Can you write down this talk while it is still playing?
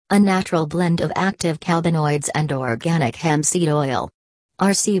a natural blend of active cannabinoids and organic hemp seed oil.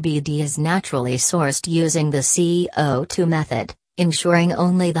 Our CBD is naturally sourced using the CO2 method, ensuring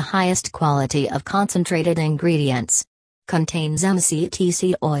only the highest quality of concentrated ingredients. Contains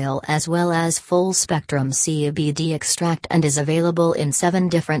MCT oil as well as full-spectrum CBD extract and is available in 7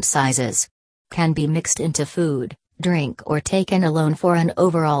 different sizes. Can be mixed into food, drink or taken alone for an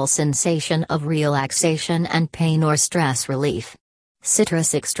overall sensation of relaxation and pain or stress relief.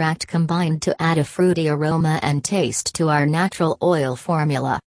 Citrus extract combined to add a fruity aroma and taste to our natural oil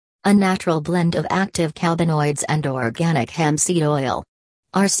formula. A natural blend of active cannabinoids and organic hemp seed oil.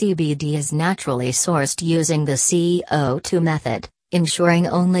 Our CBD is naturally sourced using the CO2 method, ensuring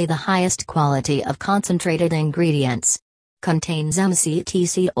only the highest quality of concentrated ingredients. Contains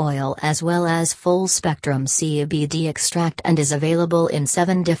MCT oil as well as full-spectrum CBD extract and is available in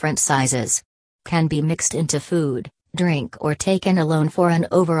 7 different sizes. Can be mixed into food, drink or taken alone for an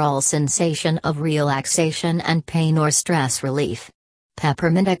overall sensation of relaxation and pain or stress relief.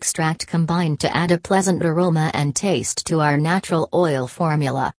 Peppermint extract combined to add a pleasant aroma and taste to our natural oil formula.